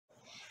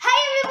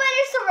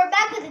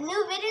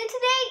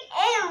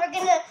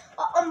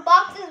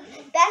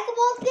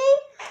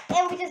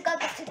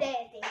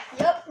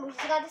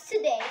vlogs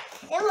today.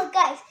 And look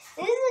guys,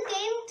 this is a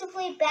game to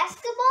play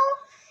basketball,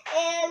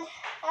 and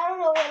I don't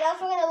know what else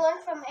we're going to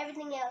learn from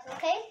everything else,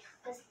 okay?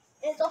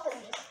 Let's open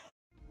this.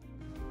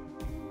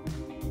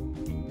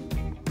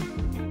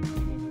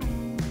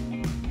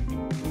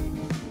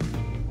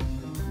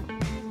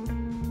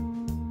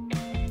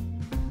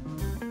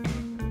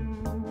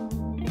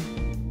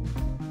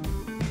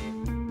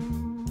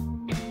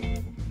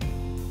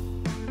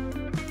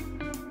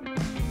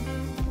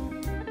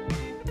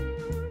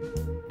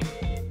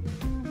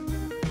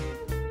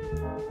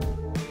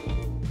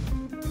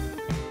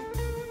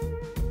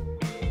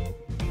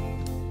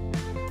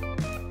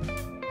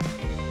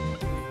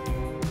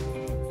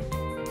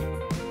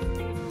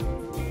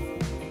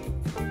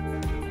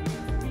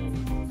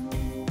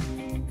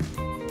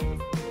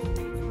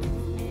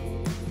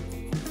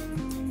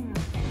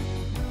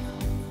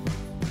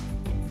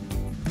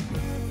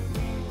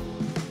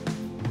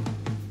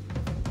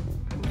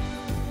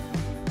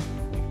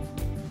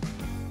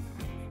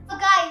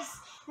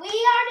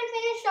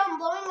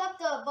 Blowing up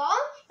the ball,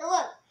 and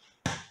look.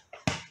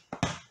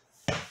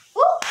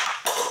 Woo!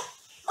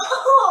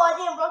 Oh, I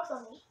think it broke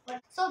something.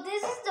 So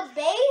this is the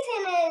base,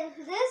 and then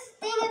this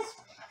thing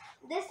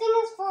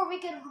is for we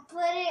could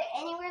put it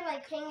anywhere,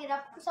 like hang it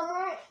up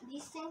somewhere.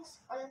 These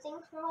things are the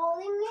things for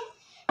holding it,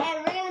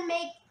 and we're gonna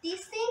make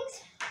these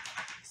things.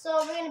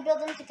 So we're gonna build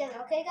them together.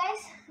 Okay,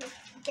 guys? Let's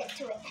get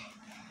to it.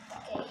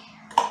 Okay.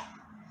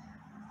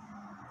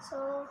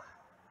 So.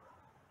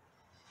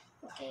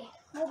 Okay,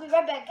 we'll be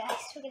right back, guys.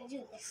 We're gonna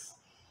do this.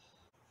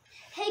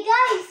 Hey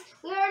guys,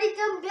 we're already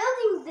done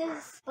building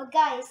this. But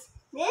guys,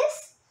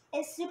 this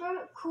is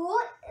super cool.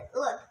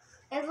 Look,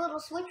 there's a little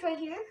switch right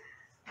here.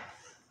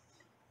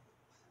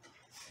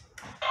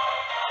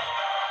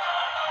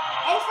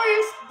 And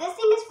this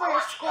thing is for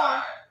your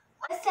score.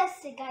 Let's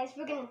test it, guys.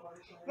 We're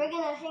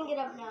gonna hang it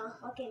up now.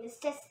 Okay, let's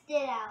test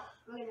it out.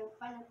 We're gonna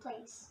find a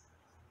place.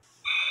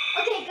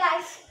 Okay,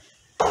 guys.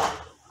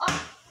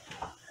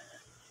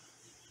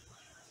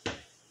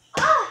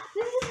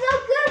 This is so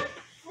good.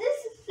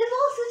 This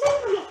holds the thing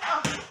for me.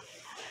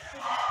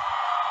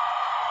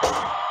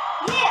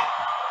 Yeah.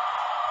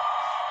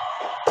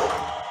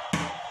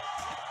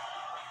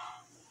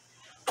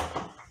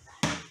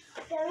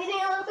 Got everything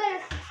a little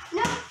better.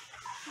 No.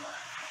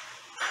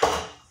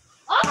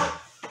 Oh.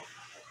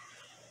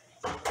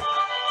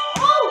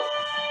 Oh.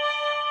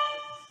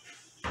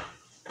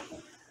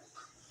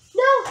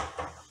 No.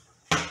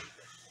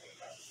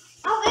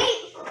 Oh wait.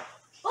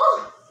 Oh.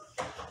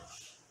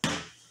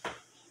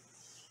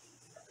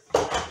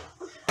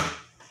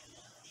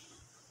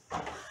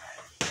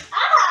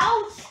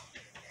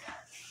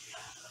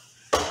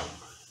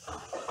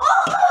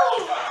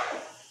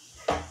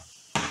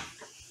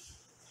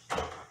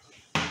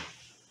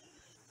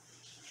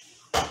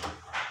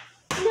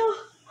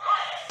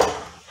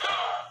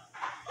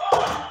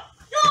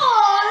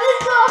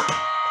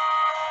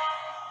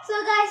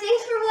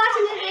 Thanks for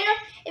watching this video.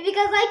 If you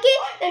guys like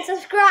it, then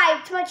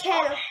subscribe to my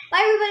channel.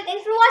 Bye everybody.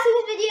 Thanks for watching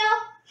this video.